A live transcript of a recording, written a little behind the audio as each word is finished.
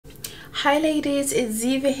Hi ladies, it's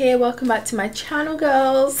Ziva here. Welcome back to my channel,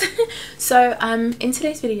 girls. So in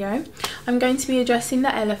today's video I'm going to be addressing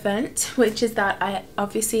the elephant, which is that I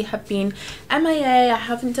obviously have been MIA. I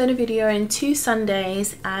haven't done a video in 2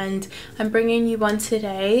 Sundays, and I'm bringing you one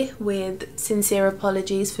today with sincere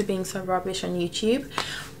apologies for being so rubbish on YouTube.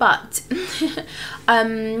 But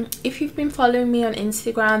if you've been following me on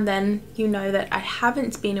Instagram, then you know that I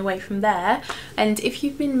haven't been away from there. And if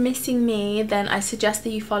you've been missing me, then I suggest that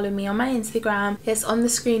you follow me on my Instagram. It's on the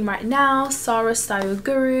screen right now, Sarah Style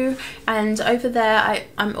Guru, and over there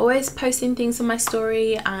I'm always posting things on my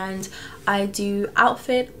story, and I do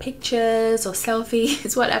outfit pictures or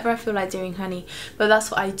selfies, whatever I feel like doing, honey. But that's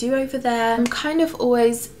what I do over there. I'm kind of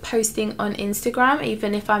always posting on Instagram,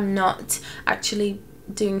 even if I'm not actually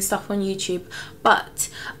doing stuff on YouTube. But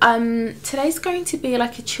today's going to be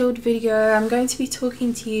like a chilled video. I'm going to be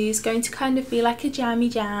talking to you. It's going to kind of be like a jammy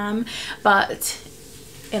jam, but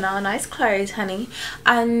in our nice clothes, honey.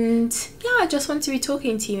 And yeah, I just want to be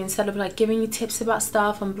talking to you instead of like giving you tips about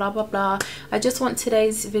stuff and blah blah blah. I just want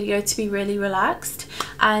today's video to be really relaxed.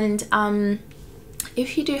 And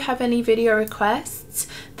if you do have any video requests,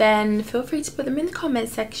 then feel free to put them in the comment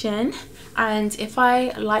section, and if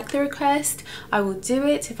I like the request, I will do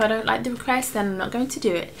it. If I don't like the request, then I'm not going to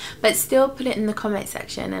do it, but still put it in the comment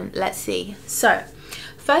section and let's see. So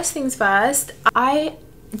first things first, I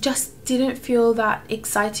just didn't feel that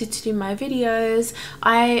excited to do my videos.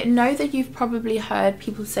 I know that you've probably heard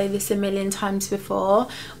people say this a million times before,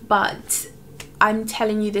 but I'm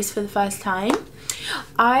telling you this for the first time.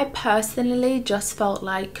 I personally just felt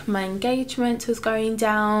like my engagement was going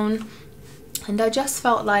down, and I just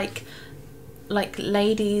felt like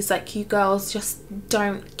ladies, like you girls, just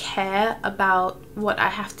don't care about what I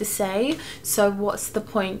have to say. So what's the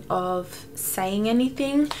point of saying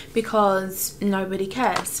anything, because nobody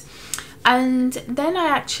cares? And then I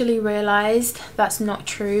actually realized that's not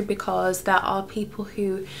true, because there are people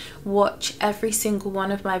who watch every single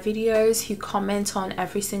one of my videos, who comment on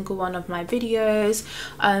every single one of my videos,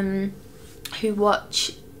 who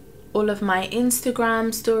watch all of my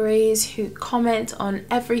Instagram stories, who comment on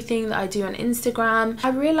everything that I do on Instagram.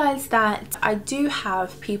 I realized that I do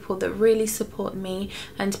have people that really support me,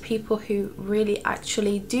 and people who really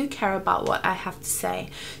actually do care about what I have to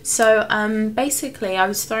say. So basically I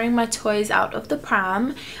was throwing my toys out of the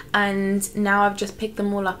pram, and now I've just picked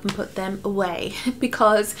them all up and put them away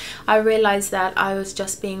because I realized that I was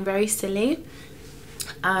just being very silly.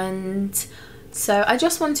 And so I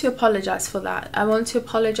just want to apologize for that. I want to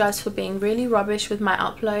apologize for being really rubbish with my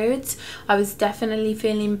uploads. I was definitely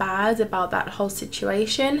feeling bad about that whole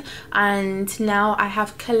situation, and now I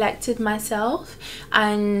have collected myself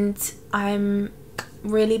and I'm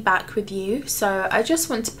really back with you. So I just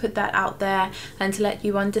want to put that out there and to let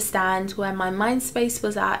you understand where my mind space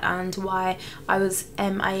was at and why I was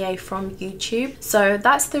MIA from YouTube. So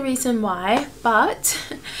that's the reason why.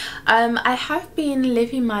 But I have been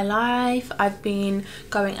living my life. I've been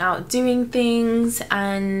going out doing things,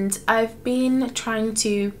 and I've been trying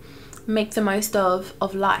to make the most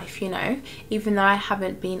of life, you know, even though I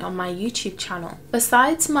haven't been on my YouTube channel.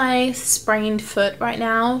 Besides my sprained foot right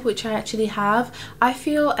now, which I actually have, I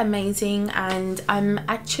feel amazing and I'm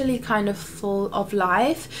actually kind of full of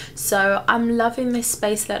life. So I'm loving this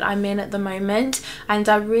space that I'm in at the moment, and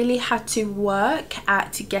I really had to work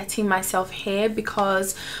at getting myself here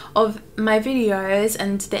because of my videos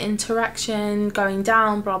and the interaction going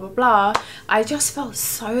down, blah blah blah. I just felt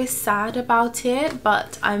so sad about it,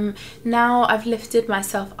 but now I've lifted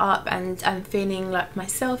myself up and I'm feeling like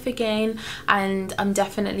myself again, and I'm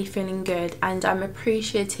definitely feeling good, and I'm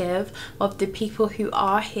appreciative of the people who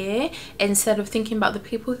are here. Instead of thinking about the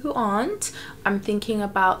people who aren't, I'm thinking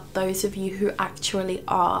about those of you who actually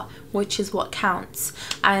are, which is what counts.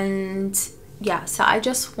 And yeah, so I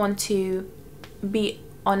just want to be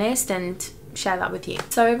honest and share that with you.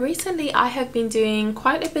 So recently I have been doing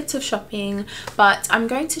quite a bit of shopping, but I'm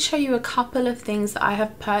going to show you a couple of things that I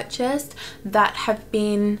have purchased that have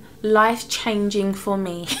been life-changing for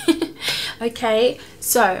me. Okay,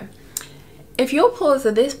 so if your paws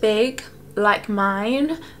are this big like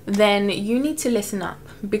mine, then you need to listen up,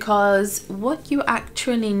 because what you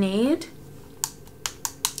actually need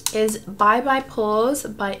is Bye Bye Paws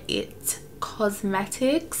by It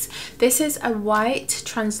Cosmetics. This is a white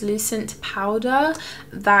translucent powder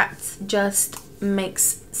that just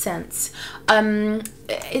makes sense.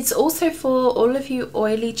 It's also for all of you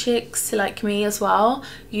oily chicks like me as well.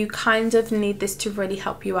 You kind of need this to really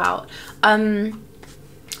help you out.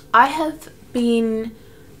 I have been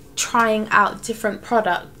trying out different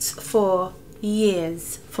products for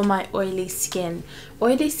years for my oily skin,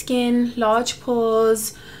 large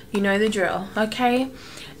pores, you know the drill, okay?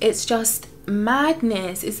 It's just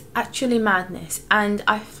madness. It's actually madness. And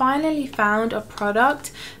I finally found a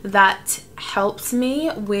product that helps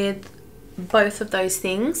me with both of those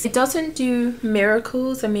things. It doesn't do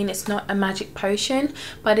miracles. I mean, it's not a magic potion,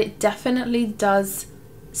 but it definitely does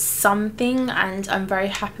something, and I'm very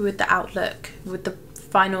happy with the outlook with the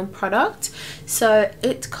final product. So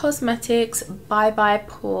It Cosmetics Bye Bye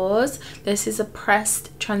Pores. This is a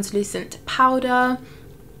pressed translucent powder,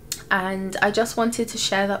 and I just wanted to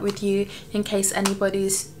share that with you in case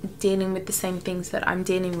anybody's dealing with the same things that I'm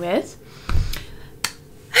dealing with.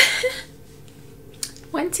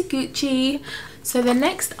 Went to Gucci. So the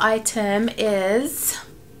next item is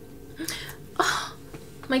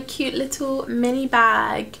my cute little mini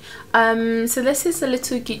bag. So this is a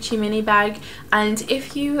little Gucci mini bag, and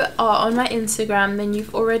if you are on my Instagram, then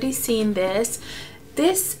you've already seen this.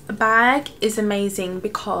 This bag is amazing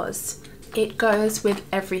because it goes with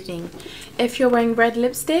everything. If you're wearing red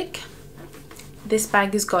lipstick, this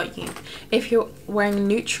bag has got you. If you're wearing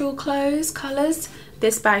neutral colors,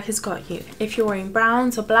 this bag has got you. If you're wearing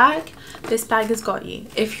browns or black, this bag has got you.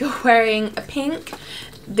 If you're wearing a pink,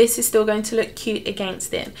 this is still going to look cute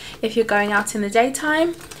against it. If you're going out in the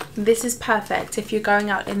daytime, this is perfect. If you're going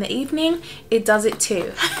out in the evening, it does it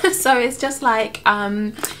too. So it's just like,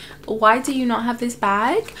 why do you not have this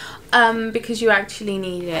bag? Because you actually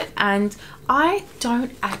need it. And I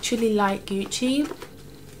don't actually like Gucci.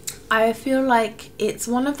 I feel like it's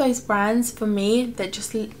one of those brands for me that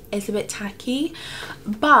just is a bit tacky,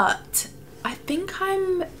 but I think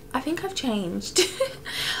I've changed.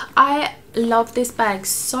 I love this bag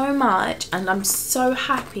so much, and I'm so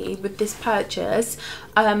happy with this purchase.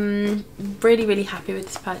 Really happy with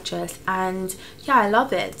this purchase, and yeah, I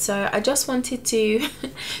love it. So I just wanted to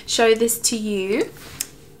show this to you,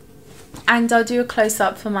 and I'll do a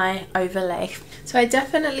close-up for my overlay. So I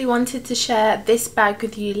definitely wanted to share this bag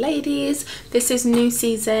with you ladies. This is new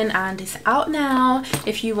season and it's out now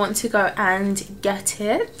if you want to go and get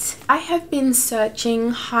it. I have been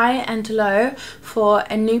searching high and low for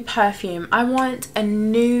a new perfume. I want a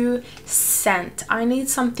new scent. I need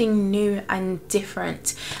something new and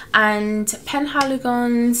different. And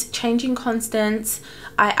Penhaligon's Changing Constants,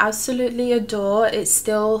 I absolutely adore. It's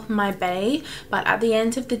still my bae, but at the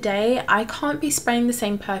end of the day, I can't be spraying the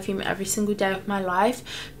same perfume every single day of my life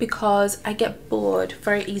because I get bored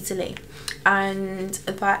very easily, and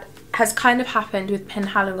that has kind of happened with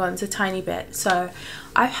Penhaligon's a tiny bit. So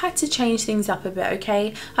I've had to change things up a bit,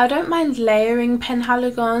 okay? I don't mind layering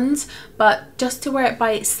Penhaligon's, but just to wear it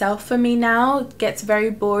by itself for me now gets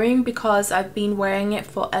very boring because I've been wearing it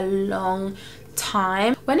for a long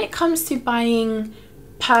time. When it comes to buying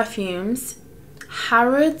perfumes,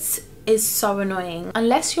 Harrods is so annoying.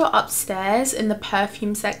 Unless you're upstairs in the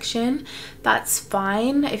perfume section, that's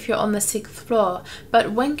fine if you're on the 6th floor,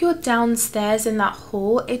 but when you're downstairs in that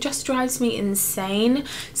hall, it just drives me insane.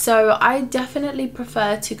 So I definitely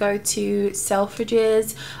prefer to go to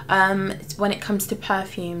Selfridges when it comes to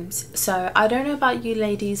perfumes. So I don't know about you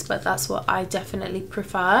ladies, but that's what I definitely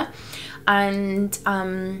prefer. And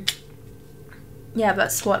yeah,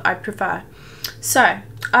 that's what I prefer. So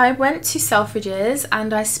I went to Selfridges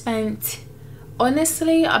and I spent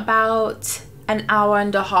honestly about an hour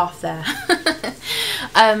and a half there.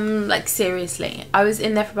 Like seriously, I was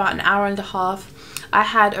in there for about an hour and a half. I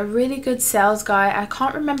had a really good sales guy. I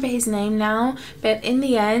can't remember his name now, but in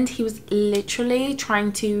the end he was literally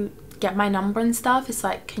trying to get my number and stuff. It's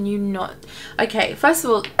like, can you not? Okay, first of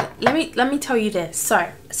all, let me tell you this.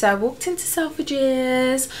 So I walked into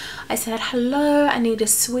Selfridges. I said, hello, I need a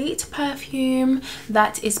sweet perfume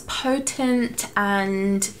that is potent,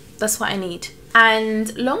 and that's what I need.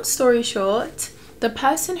 And long story short, the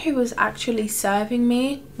person who was actually serving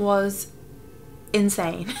me was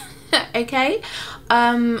insane. Okay,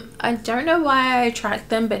 I don't know why I attract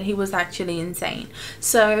them, but he was actually insane.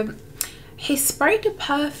 So he sprayed a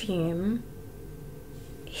perfume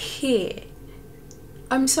here.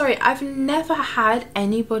 I'm sorry, I've never had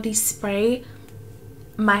anybody spray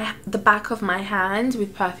the back of my hand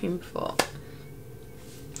with perfume before.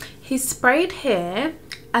 He sprayed here,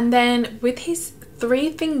 and then with his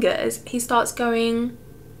 3 fingers he starts going.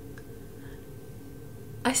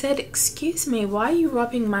 I said, excuse me, why are you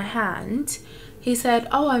rubbing my hand? He said,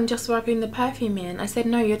 oh, I'm just rubbing the perfume in. I said,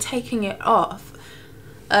 no, you're taking it off.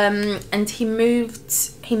 And he moved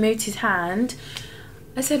his hand.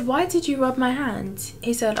 I said, why did you rub my hand?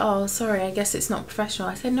 He said, oh, sorry, I guess it's not professional.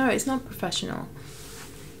 I said, no, it's not professional.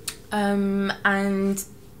 And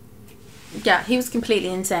yeah, he was completely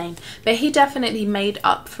insane, but he definitely made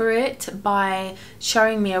up for it by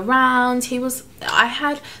showing me around. I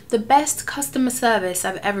had the best customer service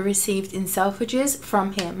I've ever received in Selfridges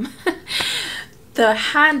from him. The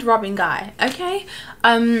hand rubbing guy. Okay.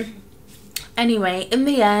 Anyway, in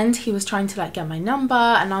the end, he was trying to like get my number,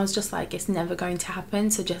 and I was just like, it's never going to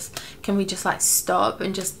happen, so can we just like stop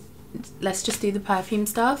and let's just do the perfume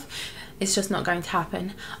stuff. It's just not going to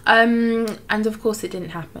happen. And of course it didn't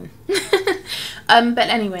happen. But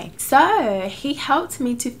anyway, so he helped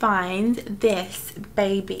me to find this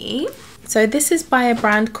baby. So this is by a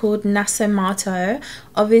brand called Nasomatto.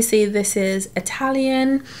 Obviously this is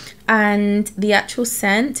Italian, and the actual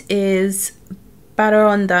scent is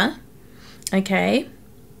Baronda. Okay,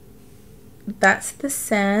 that's the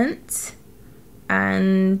scent,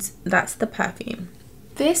 and that's the perfume.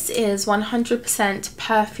 This is 100%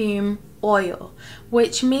 perfume oil,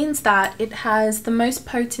 which means that it has the most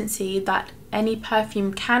potency that any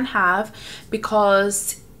perfume can have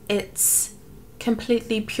because it's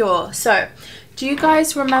completely pure. So do you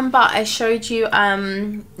guys remember I showed you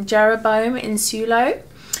Jeroboam in Sulo?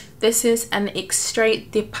 This is an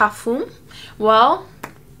extrait de parfum. Well,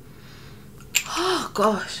 oh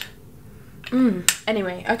gosh.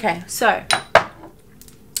 Anyway, okay, so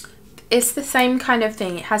it's the same kind of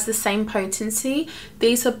thing. It has the same potency.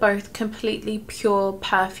 These are both completely pure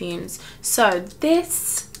perfumes. So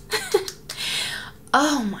this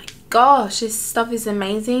oh my gosh, this stuff is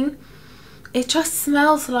amazing. It just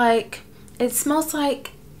smells like, I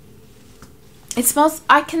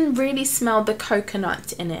can really smell the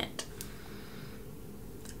coconut in it.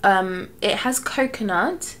 It has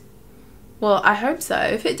coconut. Well, I hope so.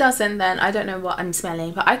 If it doesn't, then I don't know what I'm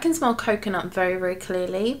smelling, but I can smell coconut very, very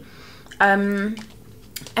clearly. And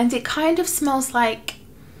it kind of smells like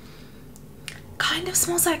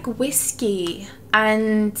whiskey,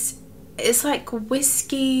 and it's like a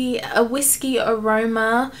whiskey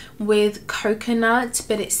aroma with coconut,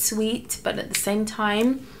 but it's sweet, but at the same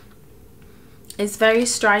time it's very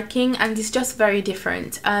striking, and it's just very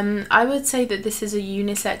different. I would say that this is a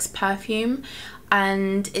unisex perfume,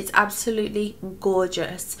 and it's absolutely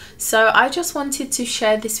gorgeous. So I just wanted to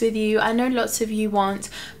share this with you. I know lots of you want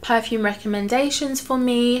perfume recommendations for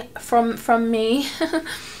me from me.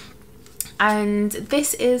 And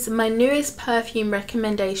this is my newest perfume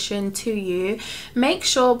recommendation to you. Make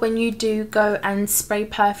sure when you do go and spray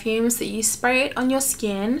perfumes that you spray it on your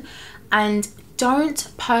skin, and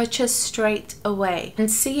don't purchase straight away, and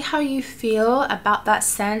see how you feel about that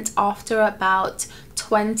scent after about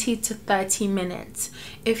 20 to 30 minutes.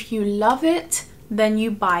 If you love it, then you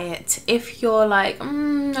buy it. If you're like,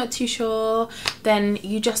 not too sure, then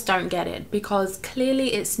you just don't get it, because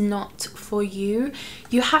clearly it's not for you.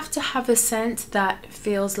 You have to have a scent that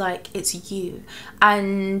feels like it's you,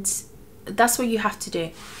 and that's what you have to do.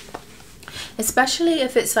 Especially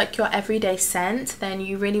if it's like your everyday scent, then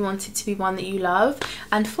you really want it to be one that you love.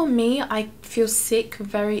 And for me, I feel sick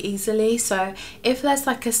very easily, so if there's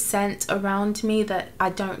like a scent around me that I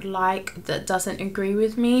don't like, that doesn't agree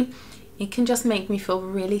with me, it can just make me feel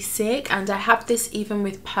really sick. And I have this even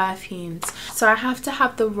with perfumes. So I have to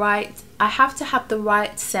have the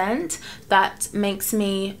right scent that makes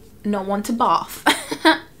me not want to bath.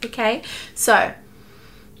 Okay, so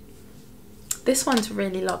this one's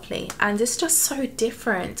really lovely, and it's just so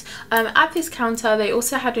different. At this counter they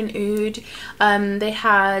also had an oud. They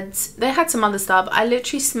had some other stuff. I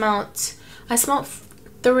smelt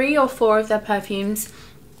 3 or 4 of their perfumes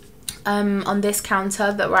on this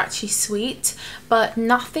counter that were actually sweet, but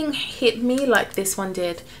nothing hit me like this one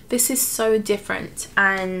did. This is so different,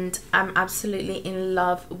 and I'm absolutely in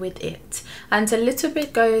love with it. And a little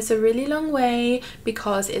bit goes a really long way,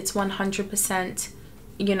 because it's 100%,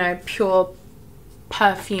 you know, pure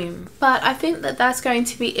perfume. But I think that that's going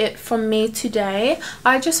to be it from me today.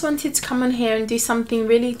 I just wanted to come on here and do something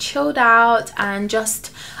really chilled out, and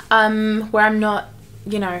just where I'm not,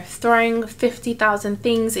 you know, throwing 50,000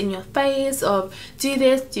 things in your face of do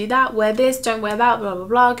this, do that, wear this, don't wear that, blah blah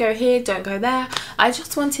blah, go here, don't go there. I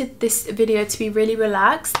just wanted this video to be really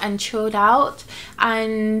relaxed and chilled out,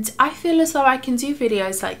 and I feel as though I can do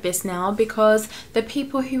videos like this now, because the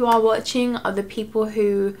people who are watching are the people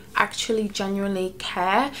who actually genuinely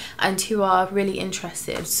care and who are really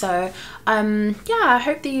interested. So yeah, I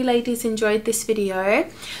hope that you ladies enjoyed this video.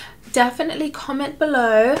 Definitely comment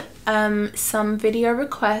below some video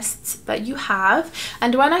requests that you have,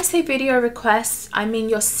 and when I say video requests, I mean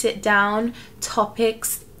your sit down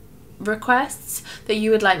topics requests that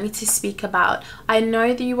you would like me to speak about. I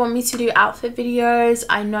know that you want me to do outfit videos,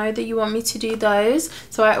 I know that you want me to do those,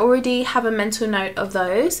 so I already have a mental note of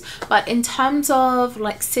those. But in terms of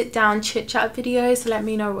like sit down chit chat videos, let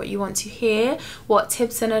me know what you want to hear, what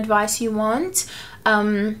tips and advice you want.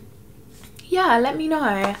 Yeah, let me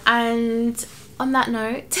know. And on that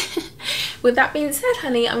note, with that being said,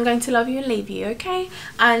 honey, I'm going to love you and leave you, okay?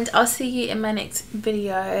 And I'll see you in my next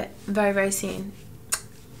video very, very soon.